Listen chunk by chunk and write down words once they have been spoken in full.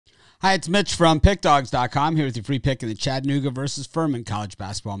Hi, it's Mitch from PickDawgz.com here with your free pick in the Chattanooga versus Furman college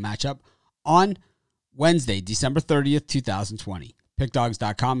basketball matchup on Wednesday, December 30th, 2020.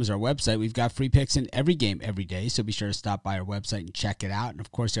 PickDawgz.com is our website. We've got free picks in every game every day, so be sure to stop by our website and check it out. And,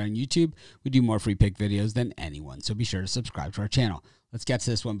 of course, on YouTube, we do more free pick videos than anyone, so be sure to subscribe to our channel. Let's get to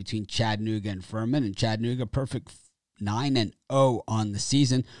this one between Chattanooga and Furman. And Chattanooga, perfect 9-0 on the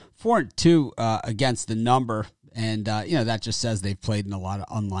season, 4-2 against the number. And, that just says they've played in a lot of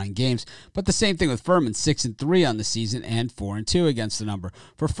online games. But the same thing with Furman, 6-3 on the season and 4-2 against the number.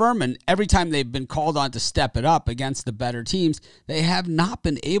 For Furman, every time they've been called on to step it up against the better teams, they have not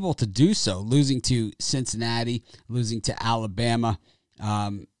been able to do so, losing to Cincinnati, losing to Alabama,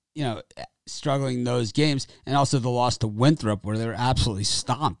 struggling those games, and also the loss to Winthrop where they're absolutely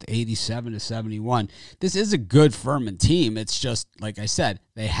stomped 87-71. This is a good Furman team. It's just, like I said,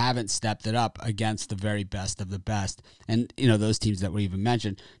 they haven't stepped it up against the very best of the best. And, those teams that were even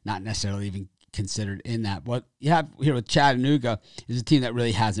mentioned, not necessarily even considered in that. What you have here with Chattanooga is a team that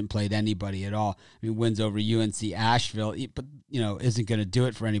really hasn't played anybody at all. I mean, wins over UNC Asheville, but, isn't going to do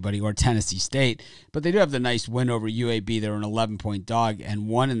it for anybody, or Tennessee State. But they do have the nice win over UAB. They were an 11-point dog and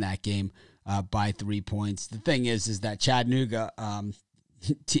won in that game by 3 points. The thing is that Chattanooga,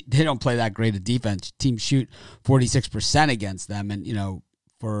 they don't play that great a defense. Teams shoot 46% against them, and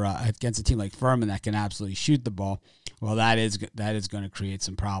for against a team like Furman that can absolutely shoot the ball, well, that is going to create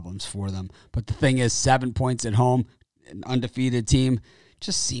some problems for them. But the thing is, 7 points at home, an undefeated team,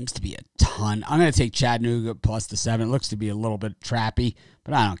 just seems to be a ton. I'm going to take Chattanooga plus the 7. It looks to be a little bit trappy,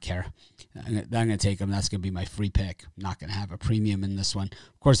 but I don't care. I'm going to take them. That's going to be my free pick. I'm not going to have a premium in this one.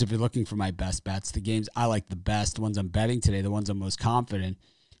 Of course, if you're looking for my best bets, the games I like the best, the ones I'm betting today, the ones I'm most confident,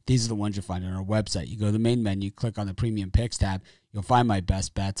 these are the ones you'll find on our website. You go to the main menu, click on the Premium Picks tab. You'll find my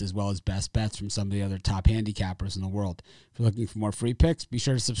best bets as well as best bets from some of the other top handicappers in the world. If you're looking for more free picks, be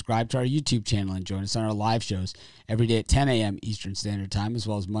sure to subscribe to our YouTube channel and join us on our live shows every day at 10 a.m. Eastern Standard Time, as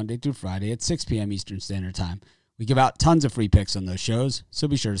well as Monday through Friday at 6 p.m. Eastern Standard Time. We give out tons of free picks on those shows, so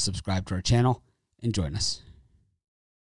be sure to subscribe to our channel and join us.